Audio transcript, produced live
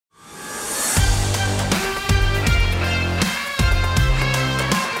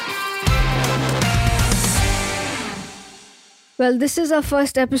Well, this is our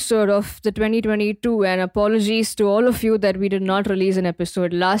first episode of the 2022, and apologies to all of you that we did not release an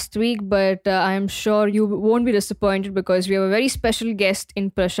episode last week, but I am sure you won't be disappointed because we have a very special guest in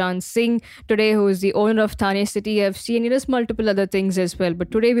Prashant Singh today, who is the owner of Thane City FC, and he does multiple other things as well.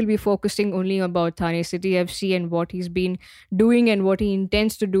 But today we'll be focusing only about Thane City FC and what he's been doing and what he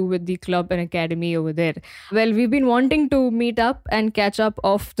intends to do with the club and academy over there. Well, we've been wanting to meet up and catch up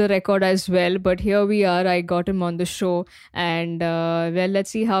off the record as well, but here we are. I got him on the show, and well, let's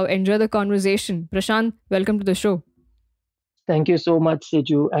see how enjoy the conversation. Prashant, welcome to the show. Thank you so much,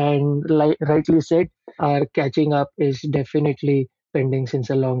 Siju. And like rightly said, our catching up is definitely pending since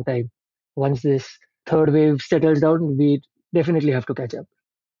a long time. Once this third wave settles down, we definitely have to catch up.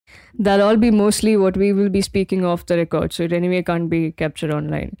 That'll all be mostly what we will be speaking off the record, so it anyway can't be captured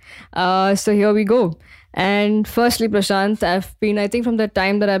online. So here we go. And firstly, Prashant, I think, from the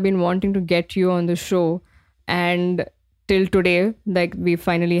time that I've been wanting to get you on the show, and till today, like we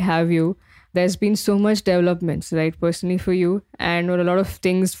finally have you. There's been so much developments, right, personally for you, and a lot of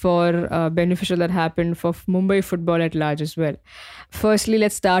things for beneficial that happened for Mumbai football at large as well. Firstly,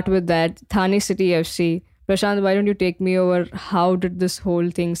 let's start with that Thane City FC. Prashant, why don't you take me over? How did this whole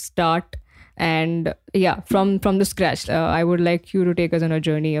thing start? And yeah, from the scratch, I would like you to take us on a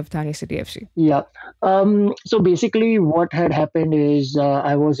journey of Thane City FC. Yeah. So basically, what had happened is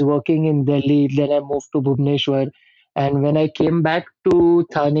I was working in Delhi, then I moved to Bhubaneswar. And when I came back to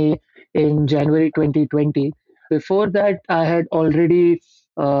Thane in January 2020, before that, I had already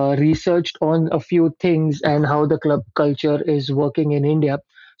researched on a few things and how the club culture is working in India.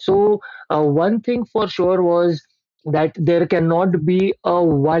 So, one thing for sure was that there cannot be a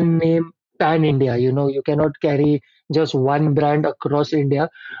one name pan India. You cannot carry just one brand across India.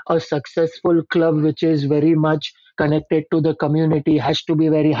 A successful club which is very much connected to the community has to be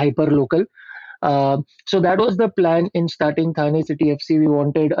very hyper local. So that was the plan in starting Thane City FC. We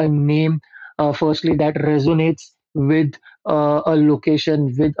wanted a name, firstly, that resonates with a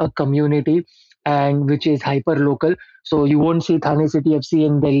location, with a community, and which is hyper local. So you won't see Thane City FC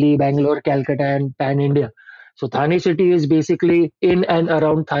in Delhi, Bangalore, Calcutta, and Pan India. So Thane City is basically in and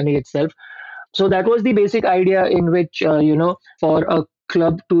around Thane itself. So that was the basic idea in which, for a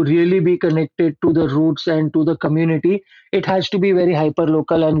club to really be connected to the roots and to the community, it has to be very hyper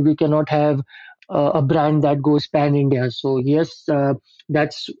local, and we cannot have a brand that goes pan India. So yes,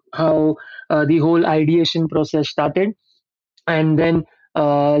 that's how the whole ideation process started. And then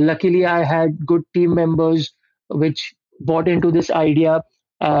luckily I had good team members which bought into this idea,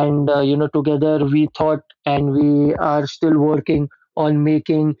 and together we thought, and we are still working on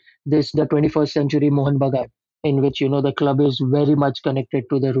making this the 21st century Mohan Bagan, in which the club is very much connected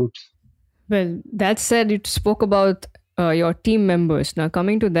to the roots. Well, that said, you spoke about your team members. Now,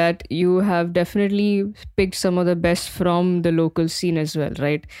 coming to that, you have definitely picked some of the best from the local scene as well,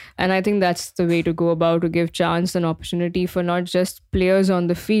 right? And I think that's the way to go about to give chance and opportunity for not just players on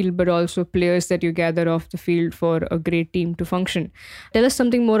the field, but also players that you gather off the field for a great team to function. Tell us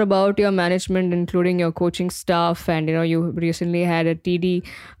something more about your management, including your coaching staff. And you recently had a TD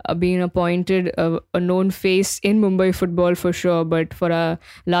being appointed, a known face in Mumbai football for sure. But for a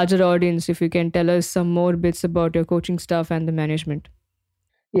larger audience, if you can tell us some more bits about your coaching staff and the management.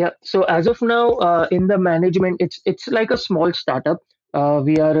 Yeah. So as of now, in the management, it's like a small startup.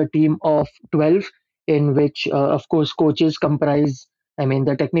 We are a team of 12, in which, of course, coaches comprise. I mean,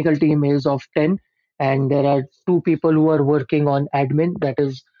 the technical team is of 10, and there are two people who are working on admin. That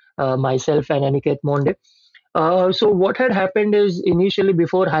is myself and Aniket Monde. So what had happened is, initially,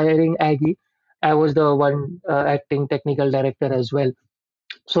 before hiring Aggie, I was the one acting technical director as well.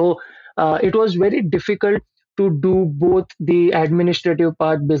 So it was very difficult to do both the administrative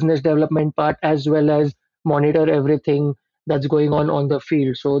part, business development part, as well as monitor everything that's going on the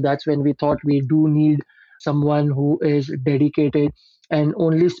field. So that's when we thought we do need someone who is dedicated and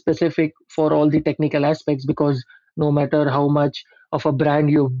only specific for all the technical aspects, because no matter how much of a brand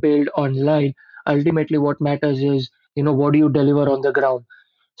you build online, ultimately what matters is, what do you deliver on the ground.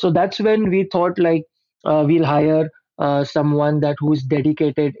 So that's when we thought, like, we'll hire someone that who's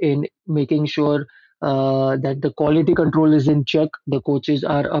dedicated in making sure that the quality control is in check, the coaches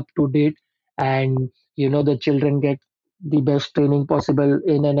are up to date, and the children get the best training possible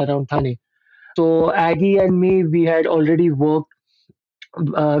in and around Thane. So Aggie and me, we had already worked.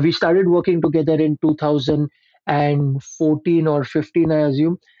 We started working together in 2014 or 15, I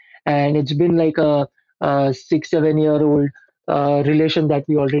assume, and it's been like a 6 7 year old relation that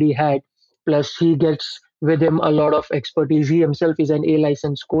we already had. Plus, he gets with him a lot of expertise. He himself is an A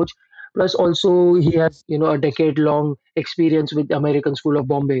licensed coach, Plus, also he has a decade long experience with the American School of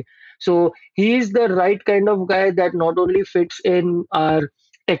Bombay. So he is the right kind of guy that not only fits in our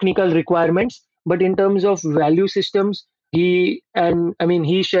technical requirements, but in terms of value systems, he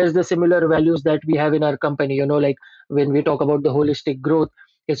shares the similar values that we have in our company. Like when we talk about the holistic growth,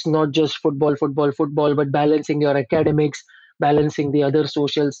 it's not just football, football, football, but balancing your academics, balancing the other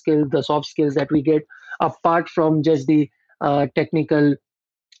social skills, the soft skills that we get apart from just the technical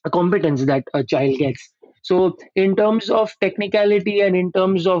competence that a child gets. So, in terms of technicality and in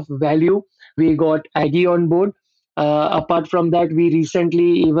terms of value, we got Aggie on board. Apart from that, we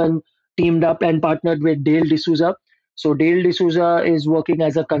recently even teamed up and partnered with Dale D'Souza. So, Dale D'Souza is working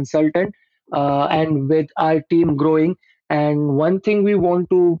as a consultant and with our team growing. And one thing we want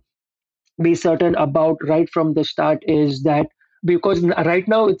to be certain about right from the start is that because right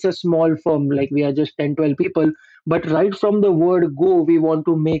now it's a small firm, like we are just 10, 12 people, but right from the word go we want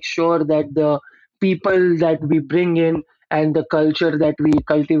to make sure that the people that we bring in and the culture that we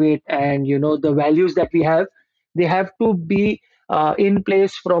cultivate and the values that we have, they have to be in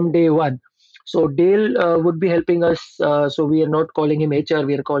place from day one. So Dale would be helping us. So we are not calling him HR,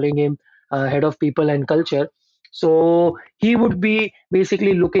 we are calling him head of people and culture. So he would be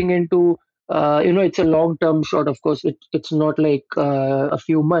basically looking into it's a long term shot. Of course, it's not like a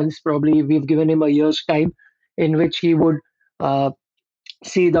few months. Probably we've given him a year's time in which he would uh,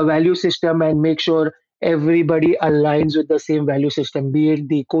 see the value system and make sure everybody aligns with the same value system, be it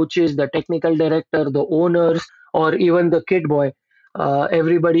the coaches, the technical director, the owners, or even the kid boy.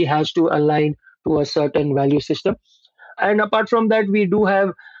 Everybody has to align to a certain value system. And apart from that, we do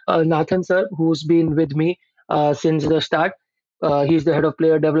have Nathan sir, who's been with me since the start. He's the head of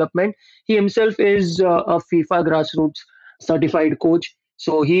player development. He himself is a FIFA grassroots certified coach.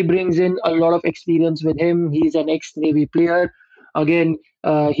 So he brings in a lot of experience with him. He's an ex Navy player. Again,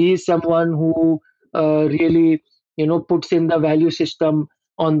 he is someone who really, puts in the value system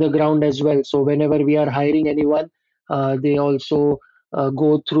on the ground as well. So whenever we are hiring anyone, they also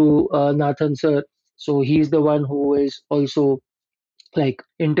go through Nathan sir. So he's the one who is also like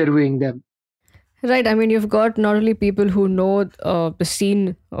interviewing them. Right. I mean, you've got not only people who know the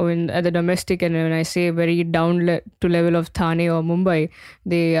scene at the domestic, and when I say very to level of Thane or Mumbai,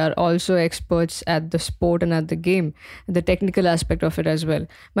 they are also experts at the sport and at the game, the technical aspect of it as well.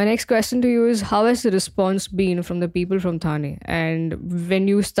 My next question to you is, how has the response been from the people from Thane? And when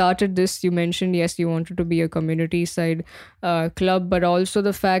you started this, you mentioned, yes, you wanted to be a community side club, but also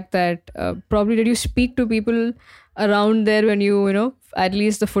the fact that probably did you speak to people around there when at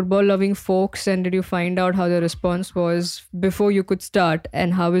least the football loving folks, and did you find out how the response was before you could start,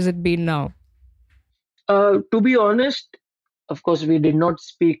 and how has it been now? To be honest, of course, we did not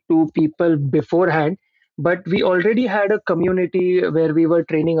speak to people beforehand, but we already had a community where we were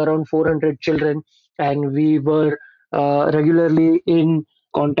training around 400 children, and we were regularly in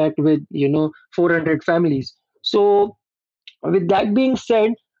contact with 400 families. So with that being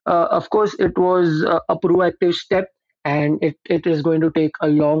said, of course, it was a proactive step and it is going to take a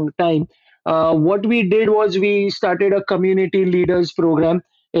long time. What we did was we started a community leaders program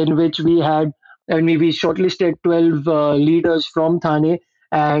in which we had, and we shortlisted 12 leaders from Thane,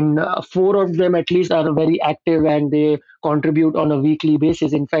 and four of them at least are very active and they contribute on a weekly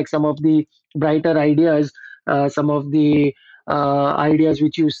basis. In fact, some of the brighter ideas, some of the ideas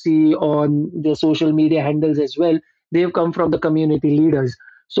which you see on the social media handles as well, they've come from the community leaders.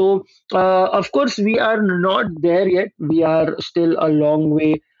 So of course we are not there yet, we are still a long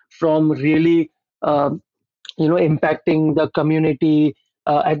way from really impacting the community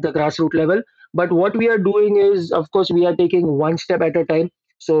at the grassroots level. But what we are doing is, of course, we are taking one step at a time.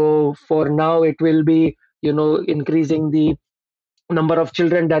 So for now it will be increasing the number of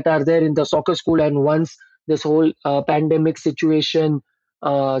children that are there in the soccer school, and once this whole pandemic situation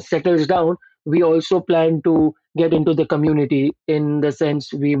settles down, we also plan to get into the community. In the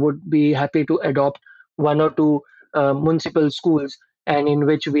sense, we would be happy to adopt one or two municipal schools, and in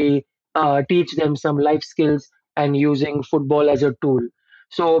which we teach them some life skills and using football as a tool.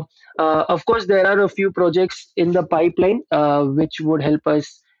 So of course there are a few projects in the pipeline which would help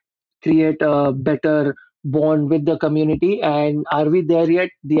us create a better bond with the community. And are we there yet?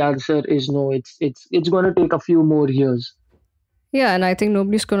 The answer is no. It's going to take a few more years. Yeah, and I think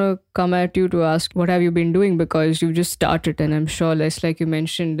nobody's gonna come at you to ask what have you been doing, because you just started, and I'm sure, less like you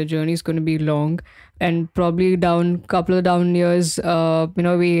mentioned, the journey is gonna be long, and probably down couple of down years.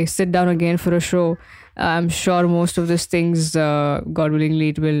 We sit down again for a show. I'm sure most of these things, God willingly,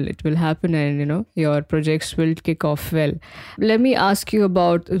 it will happen, and your projects will kick off well. Let me ask you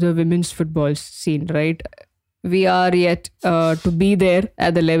about the women's football scene, right? we are yet to be there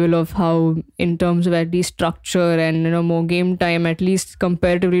at the level of how, in terms of at least structure and more game time, at least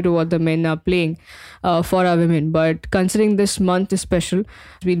comparatively to what the men are playing for our women. But considering this month is special,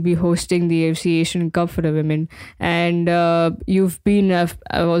 we'll be hosting the AFC Asian Cup for the women, and I've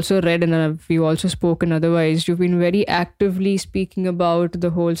also read, and we've also spoken otherwise. You've been very actively speaking about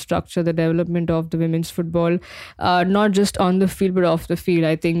the whole structure, the development of the women's football, not just on the field but off the field.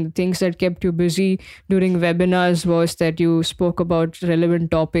 I think the things that kept you busy during webinars was that you spoke about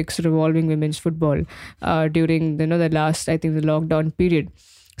relevant topics revolving women's football during the last, I think, the lockdown period.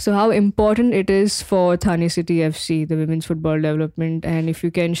 So, how important it is for Thane City FC, the women's football development, and if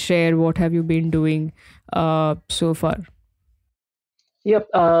you can share what have you been doing so far? Yep.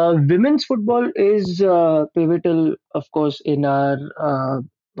 Women's football is pivotal, of course, in our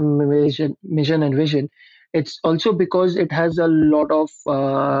mission and vision. It's also because it has a lot of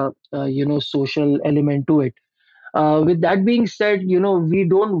social element to it. With that being said, we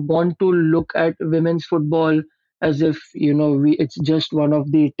don't want to look at women's football as if it's just one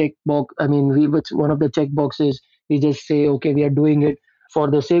of the tick box. I mean, it's one of the check boxes. We just say, okay, we are doing it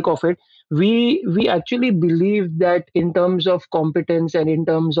for the sake of it. We actually believe that in terms of competence and in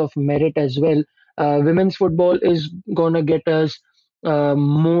terms of merit as well, women's football is gonna get us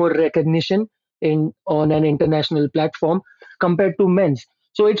more recognition in on an international platform compared to men's.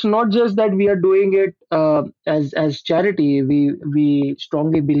 So it's not just that we are doing it as charity. We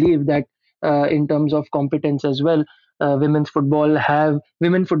strongly believe that in terms of competence as well, women footballers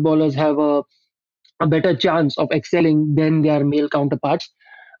have a better chance of excelling than their male counterparts.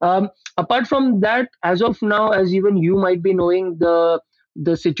 Apart from that, as of now, as even you might be knowing, the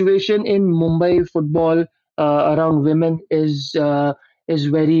situation in Mumbai football around women is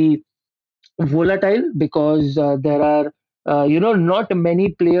very volatile because there are not many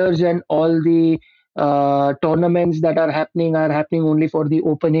players, and all the tournaments that are happening only for the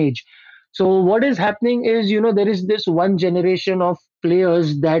open age. So what is happening is, there is this one generation of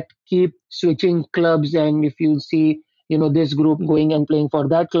players that keep switching clubs, and if you see, this group going and playing for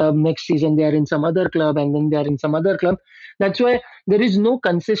that club, next season they are in some other club, and then they are in some other club. That's why there is no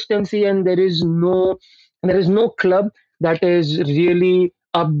consistency, and there is no club that is really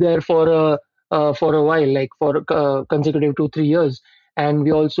up there for a while, like for consecutive 2 3 years. And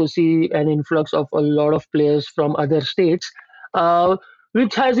we also see an influx of a lot of players from other states, uh,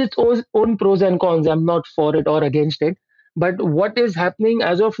 which has its own pros and cons. I'm not for it or against it. But what is happening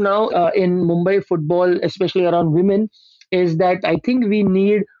as of now in Mumbai football, especially around women, is that I think we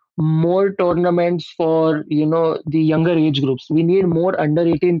need more tournaments for the younger age groups. We need more under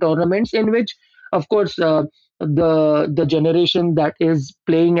 18 tournaments in which, of course, the generation that is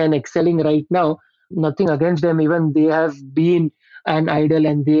playing and excelling right now, nothing against them, even they have been an idol,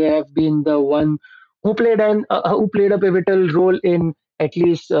 and they have been the one who played a pivotal role in at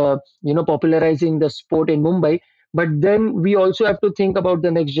least popularizing the sport in Mumbai. But then we also have to think about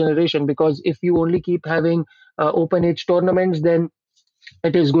the next generation, because if you only keep having open age tournaments, then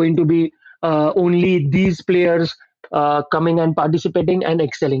it is going to be only these players coming and participating and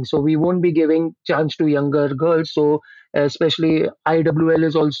excelling. So we won't be giving chance to younger girls. So especially IWL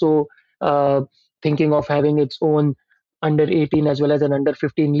is also uh, thinking of having its own under 18 as well as an under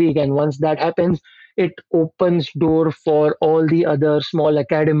 15 league. And once that happens, it opens door for all the other small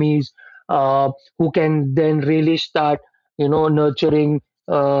academies who can then really start nurturing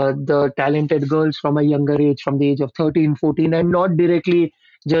the talented girls from a younger age, from the age of 13 14, and not directly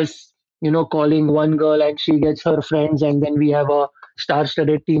just calling one girl and she gets her friends, and then we have a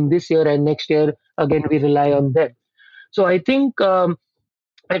star-studded team this year, and next year again we rely on them. So I think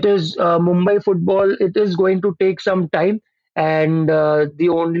it is Mumbai football. It is going to take some time, and the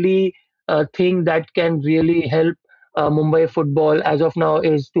only thing that can really help Mumbai football as of now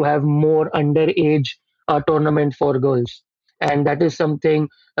is to have more underage tournament for girls, and that is something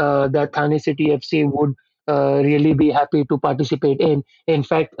that Thane City FC would really be happy to participate in. In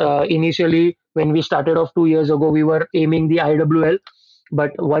fact, initially when we started off 2 years ago, we were aiming the IWL,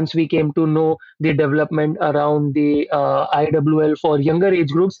 but once we came to know the development around the IWL for younger age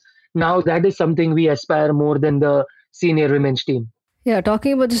groups, now that is something we aspire more than the senior women's team. Yeah,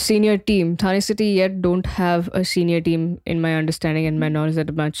 talking about the senior team, Thane City yet don't have a senior team in my understanding and my knowledge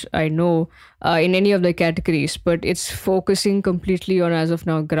that much I know in any of the categories, but it's focusing completely on, as of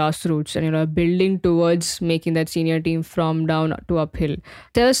now, grassroots and building towards making that senior team from down to uphill.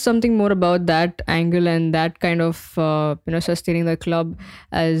 Tell us something more about that angle and that kind of sustaining the club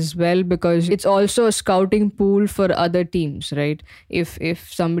as well, because it's also a scouting pool for other teams, right?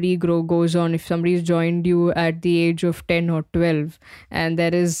 If somebody goes on, if somebody's joined you at the age of 10 or 12, and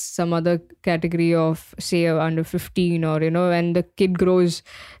there is some other category of say under 15, or when the kid grows.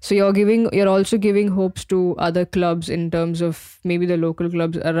 So you're also giving hopes to other clubs in terms of maybe the local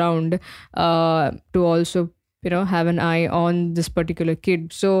clubs around, to also have an eye on this particular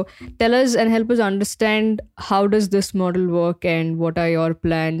kid. So tell us and help us understand, how does this model work, and what are your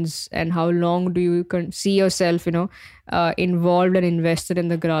plans, and how long do you see yourself involved and invested in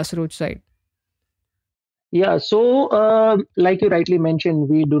the grassroots side? Yeah, so like you rightly mentioned,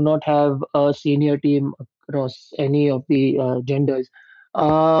 we do not have a senior team across any of the genders.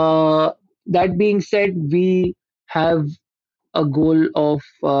 Uh, that being said, we have a goal of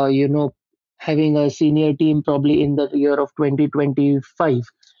having a senior team probably in the year of 2025.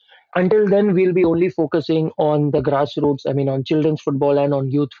 Until then, we'll be only focusing on the grassroots, I mean, on children's football and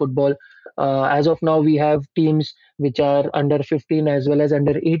on youth football. As of now, we have teams which are under 15 as well as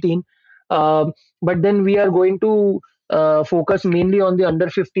under 18. Um, but then we are going to focus mainly on the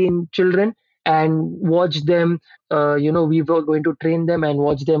under 15 children and watch them. We were going to train them and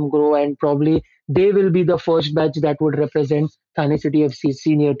watch them grow, and probably they will be the first batch that would represent Thane City FC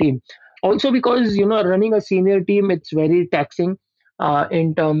senior team. Also, because running a senior team, it's very taxing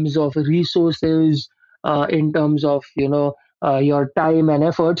in terms of resources, in terms of your time and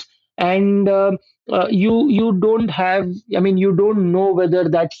efforts, and you don't have. I mean, you don't know whether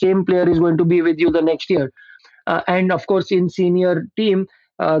that same player is going to be with you the next year. And of course, in senior team,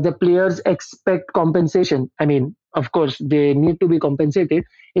 the players expect compensation. I mean, of course, they need to be compensated.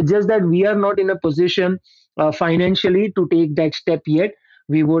 It's just that we are not in a position financially to take that step yet.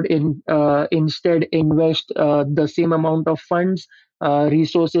 We would instead invest the same amount of funds,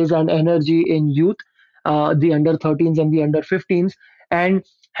 resources, and energy in youth, the under 13s and the under 15s, and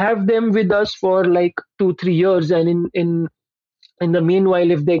have them with us for like 2 3 years. And in the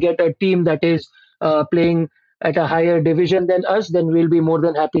meanwhile, if they get a team that is playing at a higher division than us, then we'll be more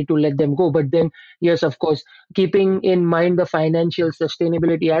than happy to let them go. But then, yes, of course, keeping in mind the financial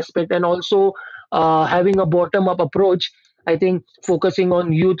sustainability aspect, and also having a bottom up approach, I think focusing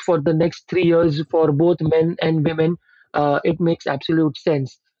on youth for the next 3 years for both men and women, it makes absolute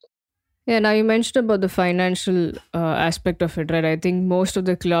sense. Yeah, now you mentioned about the financial aspect of it, right? I think most of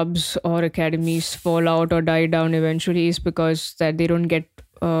the clubs or academies fall out or die down eventually is because that they don't get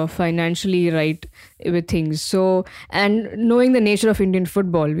financially right with things. So, and knowing the nature of Indian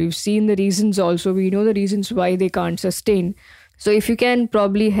football, we've seen the reasons also. We know the reasons why they can't sustain. So, if you can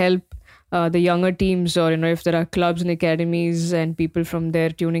probably help the younger teams, or if there are clubs and academies and people from there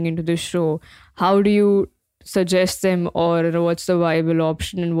tuning into this show, how do you suggest them, or what's the viable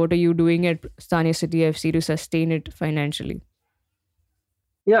option, and what are you doing at Stania City FC to sustain it financially?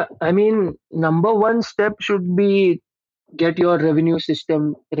 Yeah, I mean, number one step should be get your revenue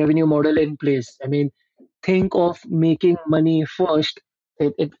model in place. I mean, think of making money first.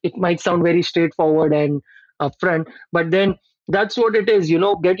 It might sound very straightforward and upfront, but then that's what it is.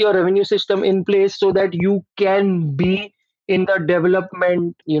 Get your revenue system in place so that you can be in the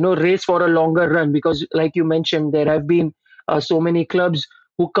development, race for a longer run. Because, like you mentioned, there have been so many clubs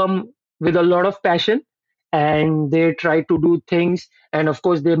who come with a lot of passion, and they try to do things, and of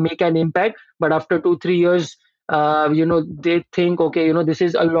course they make an impact. But after 2 3 years, they think, okay, this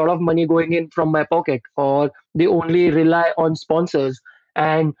is a lot of money going in from my pocket, or they only rely on sponsors.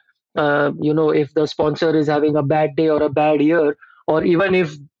 And if the sponsor is having a bad day or a bad year, or even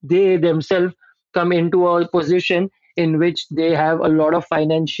if they themselves come into a position in which they have a lot of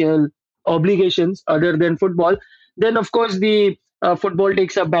financial obligations other than football, then of course the football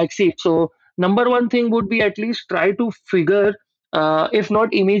takes a back seat. So number one thing would be at least try to figure, if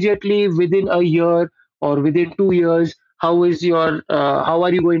not immediately, within a year or within 2 years, how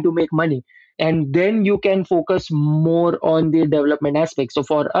are you going to make money, and then you can focus more on the development aspect. So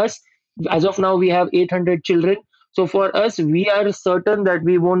for us, as of now, we have 800 children. So for us, we are certain that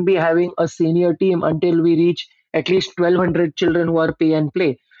we won't be having a senior team until we reach at least 1200 children who are pay and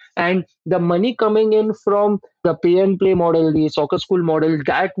play. And the money coming in from the pay and play model, the soccer school model,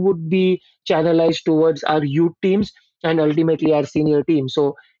 that would be channelized towards our youth teams and ultimately our senior team.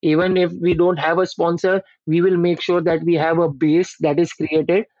 So even if we don't have a sponsor, we will make sure that we have a base that is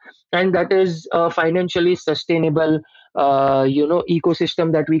created, and that is a financially sustainable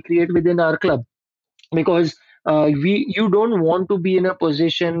ecosystem that we create within our club. Because we you don't want to be in a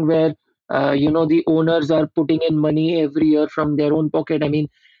position where the owners are putting in money every year from their own pocket. I mean,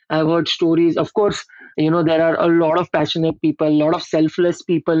 I've heard stories. Of course, there are a lot of passionate people, a lot of selfless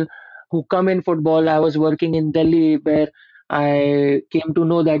people who come in football. I was working in Delhi, where I came to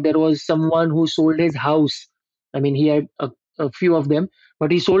know that there was someone who sold his house. I mean, he had a few of them,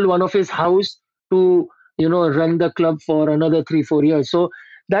 but he sold one of his house to run the club for another 3 4 years. So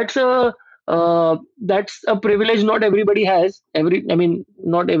that's a privilege not everybody has.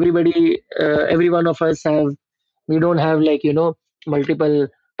 Not everybody, every one of us have. We don't have, like, multiple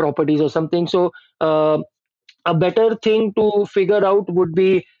properties or something. So uh, a better thing to figure out would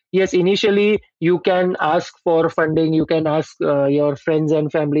be, yes, initially you can ask for funding, you can ask your friends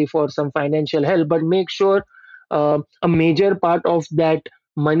and family for some financial help, but make sure a major part of that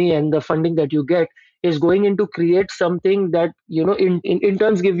money and the funding that you get is going into create something that, in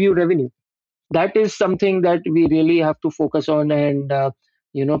turns give you revenue. That is something that we really have to focus on. And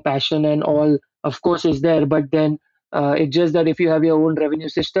passion and all, of course, is there, but then it's just that if you have your own revenue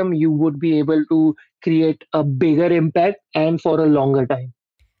system, you would be able to create a bigger impact and for a longer time.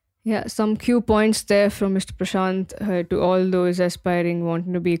 Yeah, some cue points there from Mr. Prashant to all those aspiring,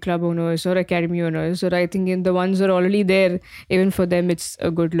 wanting to be club owners or academy owners. Or I think in the ones who are already there, even for them, it's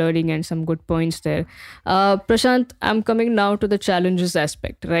a good learning and some good points there. Prashant, I'm coming now to the challenges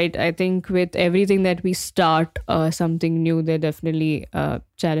aspect, right? I think with everything that we start, something new, there definitely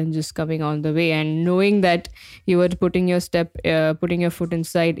challenges coming on the way. And knowing that you were putting your foot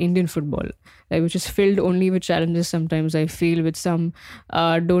inside Indian football, like, which is filled only with challenges. Sometimes I feel with some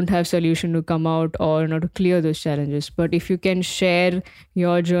don't have solution to come out or not to clear those challenges. But if you can share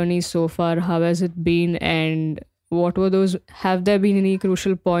your journey so far, how has it been, and what were those? Have there been any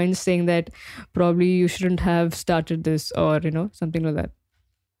crucial points saying that probably you shouldn't have started this, or something like that?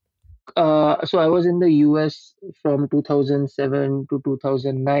 So I was in the US from 2007 to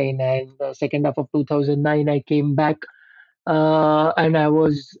 2009, and the second half of 2009 I came back, and I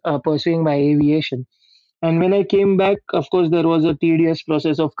was pursuing my aviation. And when I came back, of course, there was a tedious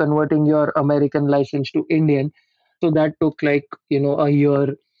process of converting your American license to Indian. So that took, like, a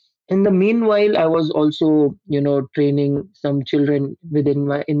year. In the meanwhile, I was also, training some children within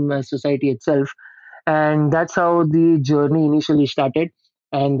my society itself. And that's how the journey initially started.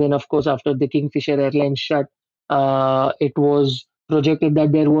 And then, of course, after the Kingfisher Airlines shut, it was projected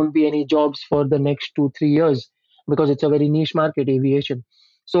that there won't be any jobs for the next 2 3 years, because it's a very niche market, aviation.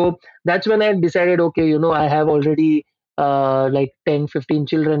 So that's when I decided, okay, I have already like 10 15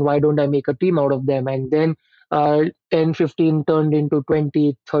 children. Why don't I make a team out of them? And then 10 15 turned into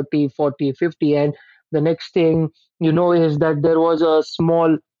 20 30 40 50. And the next thing, is that there was a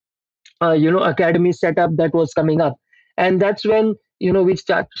small academy setup that was coming up. And that's when, we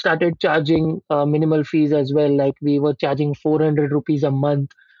started charging minimal fees as well. Like, we were charging 400 rupees a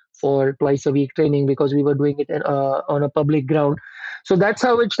month for twice a week training, because we were doing it on a public ground. So that's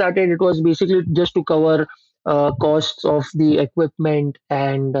how it started. It was basically just to cover costs of the equipment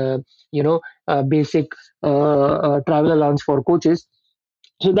and basic travel allowance for coaches.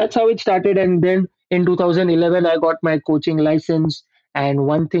 So that's how it started. And then in 2011 I got my coaching license, and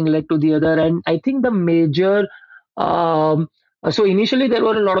one thing led to the other. And I think the major um, so initially there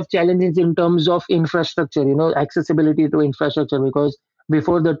were a lot of challenges in terms of infrastructure, accessibility to infrastructure, because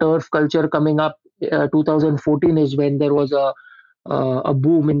before the turf culture coming up, 2014 is when there was a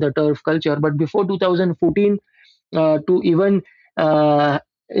boom in the turf culture. But before 2014, to even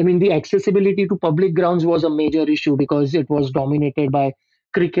the accessibility to public grounds was a major issue, because it was dominated by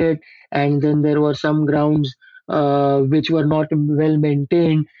cricket. And then there were some grounds which were not well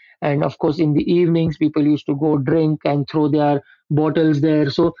maintained. And of course, in the evenings, people used to go drink and throw their bottles there.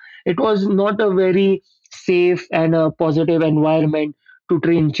 So it was not a very safe and a positive environment to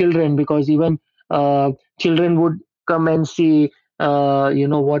train children, because even uh, children would come and see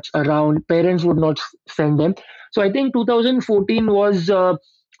what's around. Parents would not send them. So I think 2014 was a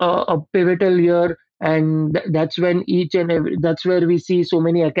pivotal year. And that's when that's where we see so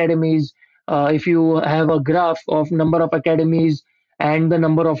many academies. If you have a graph of number of academies and the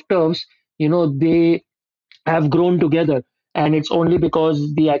number of turfs, they have grown together. And it's only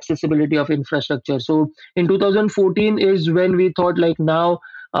because the accessibility of infrastructure. So in 2014 is when we thought, like, now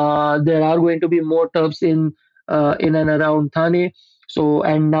there are going to be more turfs in and around Thane. So,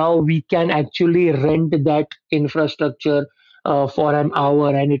 and now we can actually rent that infrastructure for an hour,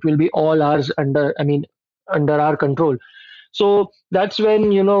 and it will be all ours under our control. So that's when,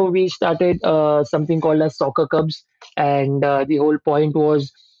 we started something called as soccer cubs. And the whole point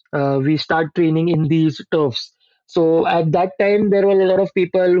was, we start training in these turfs. So at that time there were a lot of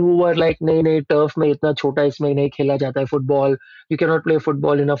people who were like, nahi nahi, turf mein itna chota, isme nahi khela jata hai football. You cannot play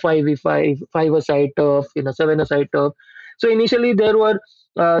football in a 5v5 5-a-side turf, in a 7-a-side turf. So initially there were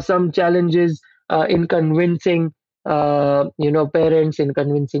some challenges in convincing parents, in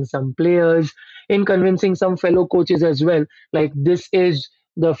convincing some players, in convincing some fellow coaches as well. Like, this is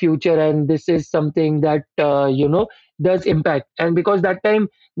the future, and this is something that does impact. And because that time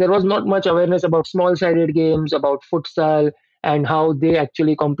there was not much awareness about small sided games, about futsal, and how they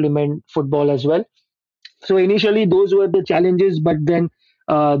actually complement football as well. So initially, those were the challenges, but then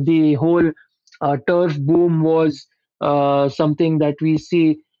the whole turf boom was something that we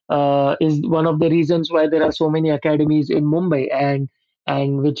see is one of the reasons why there are so many academies in Mumbai,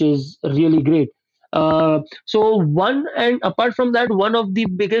 and which is really great. So one, and apart from that, one of the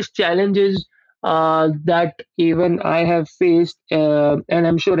biggest challenges that even I have faced, and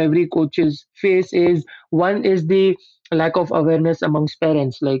I'm sure every coaches face, is one is the lack of awareness amongst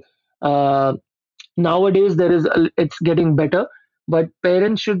parents. Like nowadays there is it's getting better, but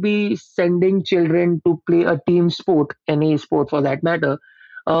parents should be sending children to play a team sport, any sport for that matter,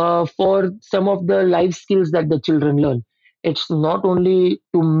 for some of the life skills that the children learn. It's not only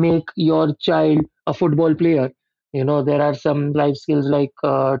to make your child a football player. There are some life skills like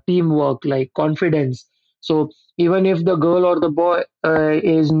teamwork, like confidence. So even if the girl or the boy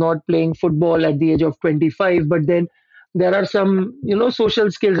is not playing football at the age of 25, but then there are some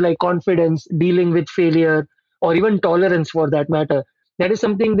social skills like confidence, dealing with failure, or even tolerance for that matter. That is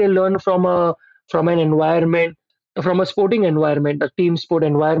something they learn from an environment, from a sporting environment, a team sport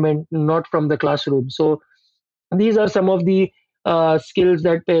environment, not from the classroom. So these are some of the skills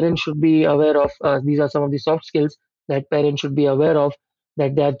that parents should be aware of. These are some of the soft skills that parents should be aware of,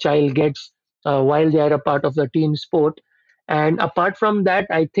 that their child gets while they are a part of the team sport. And apart from that,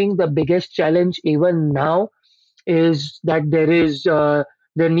 I think the biggest challenge even now is that there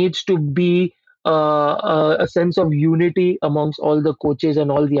needs to be a sense of unity amongst all the coaches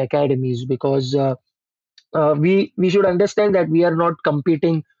and all the academies, because we should understand that we are not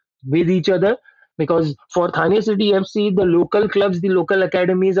competing with each other. Because for Thane City FC, the local clubs, the local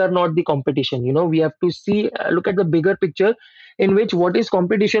academies are not the competition. We have to see, look at the bigger picture, in which what is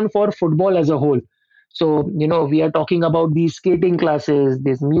competition for football as a whole. So we are talking about these skating classes,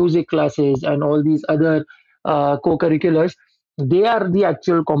 these music classes, and all these other co-curriculars. They are the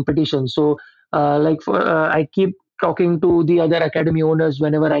actual competition. So like for I keep talking to the other academy owners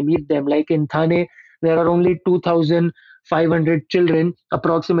whenever I meet them. Like in Thane, there are only 2,500 children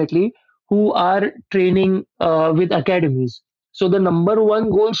approximately who are training with academies. So the number one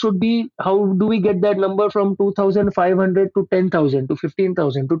goal should be, how do we get that number from 2,500 to 10,000 to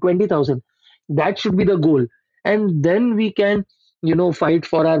 15,000 to 20,000? That should be the goal. And then we can, fight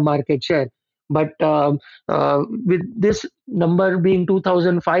for our market share. But with this number being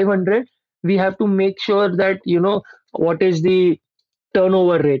 2,500, we have to make sure that, what is the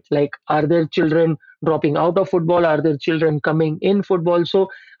turnover rate, like are there children dropping out of football, are there children coming in football? So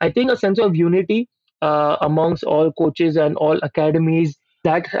I think a sense of unity amongst all coaches and all academies,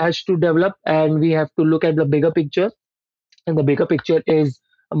 that has to develop, and we have to look at the bigger picture. And the bigger picture is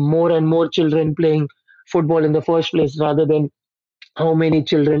more and more children playing football in the first place, rather than how many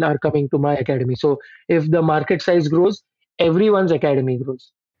children are coming to my academy. So if the market size grows, everyone's academy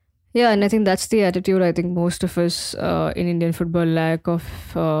grows. Yeah, and I think that's the attitude I think most of us in Indian football lack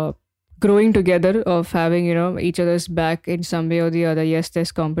of growing together, of having, each other's back in some way or the other. Yes,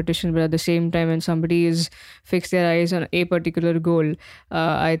 there's competition, but at the same time, when somebody is fixed their eyes on a particular goal,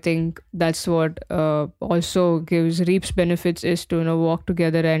 I think that's what also gives reaps benefits, is to, walk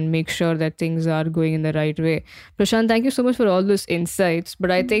together and make sure that things are going in the right way. Prashant, thank you so much for all those insights.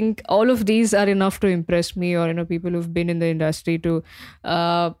 But I think all of these are enough to impress me, or people who've been in the industry to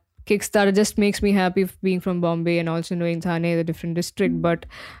Kickstarter. Just makes me happy being from Bombay and also knowing Thane, the different district. But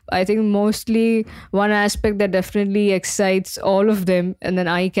I think mostly one aspect that definitely excites all of them, and then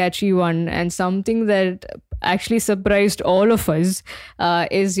eye catchy one, and something that actually surprised all of us,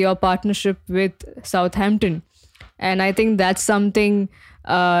 is your partnership with Southampton. And I think that's something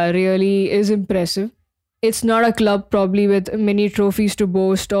really is impressive. It's not a club probably with many trophies to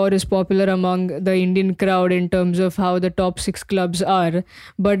boast or is popular among the Indian crowd in terms of how the top six clubs are,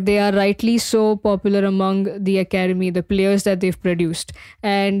 but they are rightly so popular among the academy, the players that they've produced.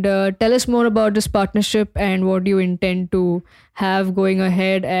 And tell us more about this partnership and what do you intend to have going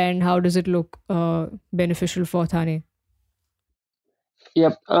ahead, and how does it look beneficial for Thane?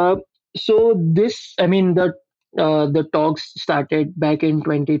 Yep. So this, I mean, the talks started back in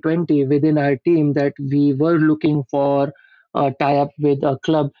 2020 within our team, that we were looking for a tie-up with a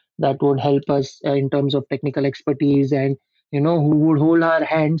club that would help us in terms of technical expertise, and who would hold our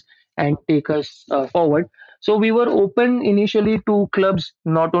hands and take us forward. So we were open initially to clubs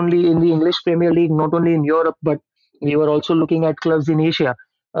not only in the English Premier League, not only in Europe, but we were also looking at clubs in Asia,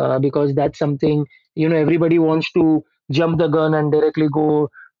 because that's something, everybody wants to jump the gun and directly go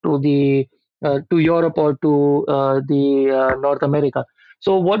to the to Europe or to the North America.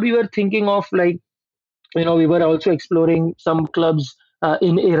 So what we were thinking of, like, We were also exploring some clubs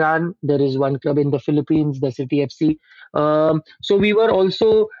in Iran. There is one club in the Philippines, the City FC. So we were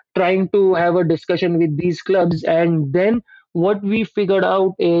also trying to have a discussion with these clubs, and then what we figured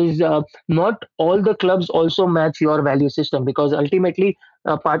out is not all the clubs also match your value system, because ultimately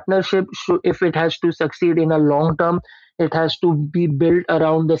a partnership should, if it has to succeed in a long term, it has to be built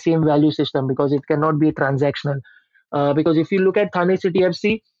around the same value system, because it cannot be transactional. Because if you look at Thane City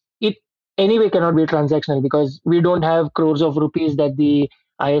FC, it anyway cannot be transactional, because we don't have crores of rupees that the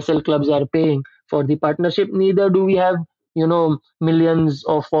ISL clubs are paying for the partnership. Neither do we have, millions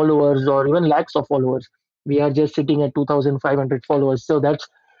of followers or even lakhs of followers. We are just sitting at 2,500 followers. So that's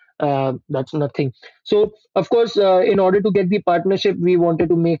nothing. So of course, in order to get the partnership, we wanted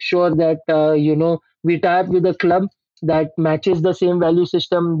to make sure that we tie up with a club that matches the same value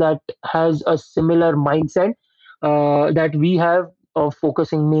system, that has a similar mindset that we have, of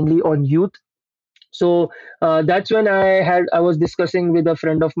focusing mainly on youth. So that's when I was discussing with a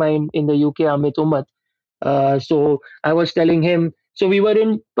friend of mine in the UK, Amit Umat. So I was telling him, so we were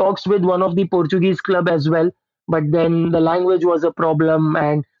in talks with one of the Portuguese club as well, but then the language was a problem,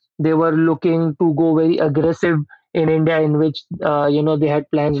 and they were looking to go very aggressive in India, in which they had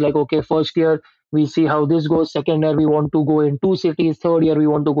plans like, okay, first year we see how this goes, second year we want to go in 2 cities, third year we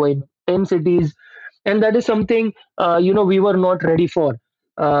want to go in 10 cities, and that is something we were not ready for,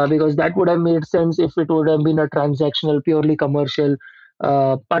 because that would have made sense if it would have been a transactional, purely commercial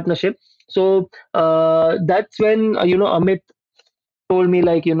partnership. So that's when Amit told me,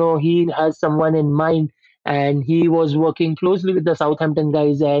 like, he has someone in mind, and he was working closely with the Southampton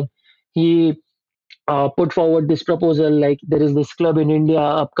guys, and he put forward this proposal, like, there is this club in India,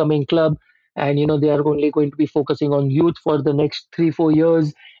 upcoming club, and they are only going to be focusing on youth for the next 3-4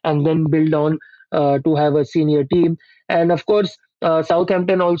 years, and then build on to have a senior team. And of course,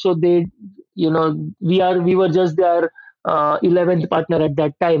 Southampton also, they, we were just their 11th partner at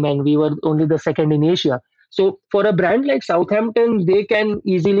that time, and we were only the second in Asia. So for a brand like Southampton, they can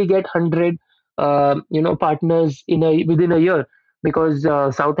easily get 100 partners within a year, because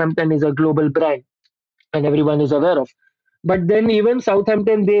Southampton is a global brand and everyone is aware of. But then even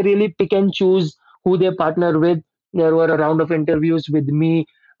Southampton, they really pick and choose who they partner with. There were a round of interviews with me.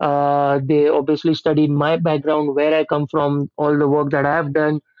 They obviously studied my background, where I come from, all the work that I have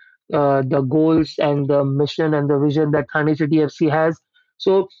done, the goals and the mission and the vision that Thane City FC has.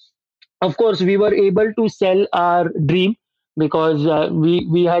 So of course we were able to sell our dream, because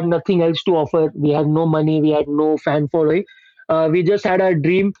we had nothing else to offer. We had no money, we had no fan following. We just had our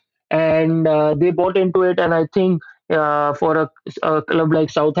dream, and they bought into it. And I think for a club like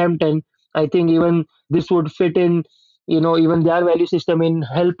Southampton, I think even this would fit in, even their value system, in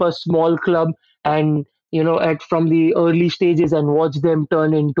help a small club, and at from the early stages, and watch them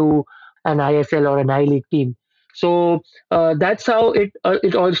turn into an ISL or an I League team. So that's how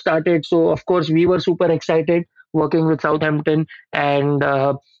it all started. So of course we were super excited working with Southampton, and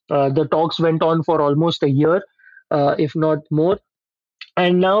the talks went on for almost a year, if not more.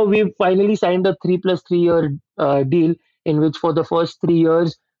 And now we've finally signed a 3 plus 3 year deal, in which for the first 3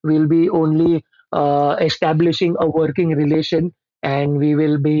 years we'll be only establishing a working relation, and we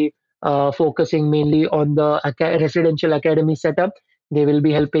will be focusing mainly on the residential academy setup. They will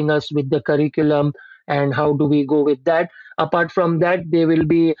be helping us with the curriculum and how do we go with that. Apart from that, they will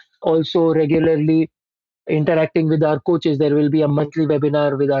be also regularly interacting with our coaches. There will be a monthly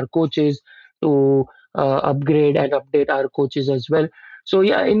webinar with our coaches to upgrade and update our coaches as well. So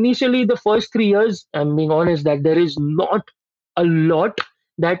yeah, initially the first 3 years, I'm being honest that there is not a lot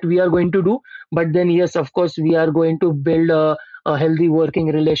that we are going to do, but then yes, of course, we are going to build a healthy working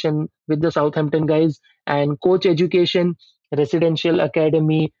relation with the Southampton guys, and coach education, residential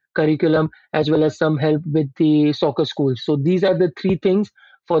academy, curriculum, as well as some help with the soccer schools. So these are the three things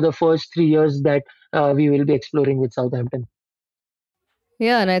for the first 3 years that we will be exploring with Southampton.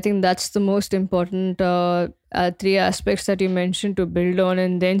 Yeah, and I think that's the most important three aspects that you mentioned to build on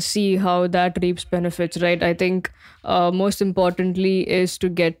and then see how that reaps benefits, right? I think most importantly is to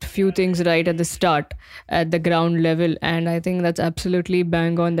get few things right at the start, at the ground level. And I think that's absolutely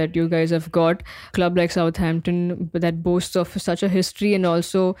bang on that you guys have got club like Southampton that boasts of such a history and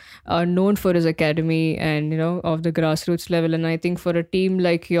also known for his academy and, of the grassroots level. And I think for a team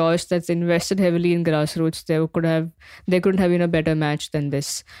like yours that's invested heavily in grassroots, they couldn't have been a better match than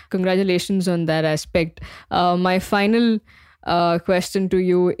this. Congratulations on that aspect. My final question to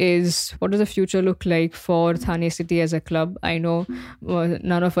you is, what does the future look like for Thane City as a club? I know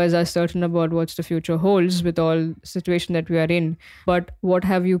none of us are certain about what the future holds with all situation that we are in, but what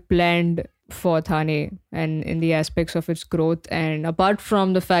have you planned for Thane and in the aspects of its growth? And apart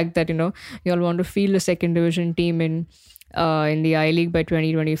from the fact that, you all want to field a second division team in the I League by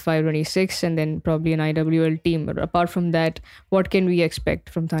 2025-26, and then probably an IWL team. But apart from that, what can we expect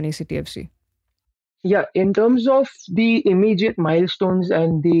from Thane City FC? Yeah, in terms of the immediate milestones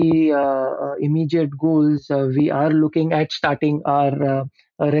and the immediate goals, we are looking at starting our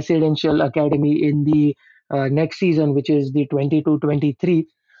residential academy in the next season, which is the 22-23.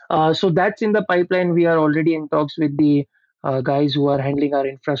 So that's in the pipeline. We are already in talks with the guys who are handling our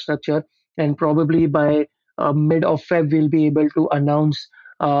infrastructure, and probably by mid of Feb, we'll be able to announce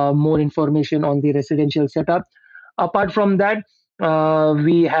more information on the residential setup. Apart from that,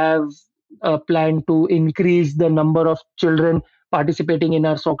 we have a plan to increase the number of children participating in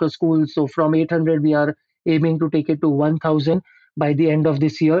our soccer schools. So from 800, we are aiming to take it to 1,000 by the end of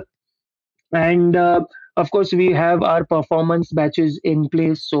this year. And of course, we have our performance batches in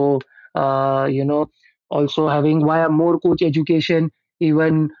place. So, also having via more coach education,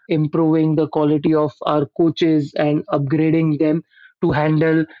 even improving the quality of our coaches and upgrading them to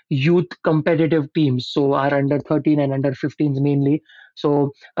handle youth competitive teams. So, our under 13 and under 15s mainly.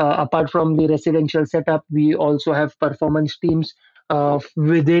 So, apart from the residential setup, we also have performance teams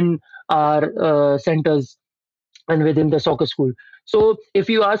within our centers and within the soccer school. So, if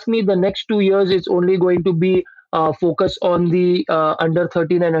you ask me, the next 2 years it's only going to be focus on the under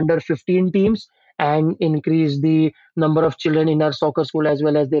 13 and under 15 teams and increase the number of children in our soccer school as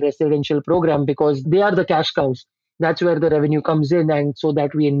well as the residential program because they are the cash cows. That's where the revenue comes in, and so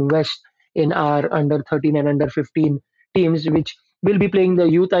that we invest in our under 13 and under 15 teams, which will be playing the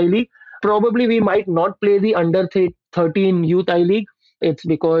Youth I League. Probably we might not play the under 13 Youth I League. It's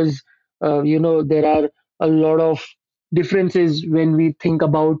because there are a lot of differences when we think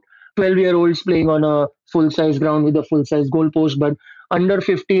about 12-year-olds playing on a full size ground with a full size goalpost, but under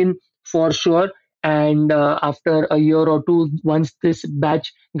 15 for sure. And after a year or two, once this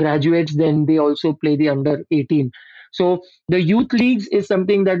batch graduates, then they also play the under 18. So the youth leagues is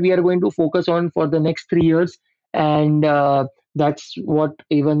something that we are going to focus on for the next 3 years. And that's what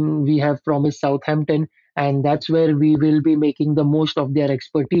even we have promised Southampton. And that's where we will be making the most of their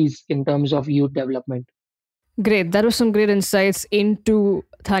expertise in terms of youth development. Great. That was some great insights into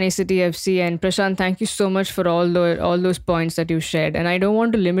Thane City FC. And Prashant, thank you so much for all those points that you shared. And I don't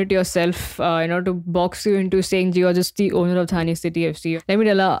want to limit yourself, to box you into saying you are just the owner of Thane City FC. Let me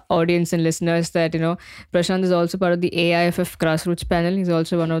tell our audience and listeners that Prashant is also part of the AIFF grassroots panel. He's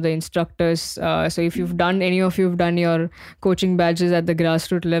also one of the instructors. So if any of you've done your coaching badges at the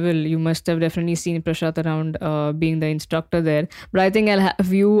grassroots level, you must have definitely seen Prashant around being the instructor there. But I think I'll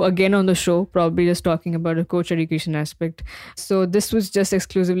have you again on the show, probably just talking about a coach education aspect. So this was just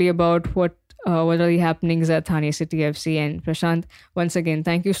exclusively about what are the happenings at Thane City FC. And Prashant, once again,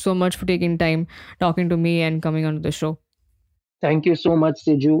 thank you so much for taking time talking to me and coming onto the show. Thank you so much,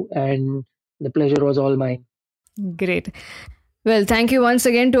 Siju, and the pleasure was all mine. Great. Well, thank you once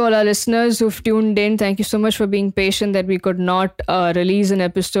again to all our listeners who've tuned in. Thank you so much for being patient that we could not release an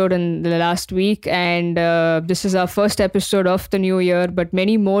episode in the last week. And this is our first episode of the new year, but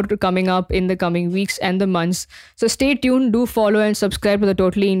many more coming up in the coming weeks and the months. So stay tuned, do follow and subscribe to the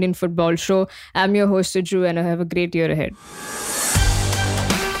Totally Indian Football Show. I'm your host, Siju, and I have a great year ahead.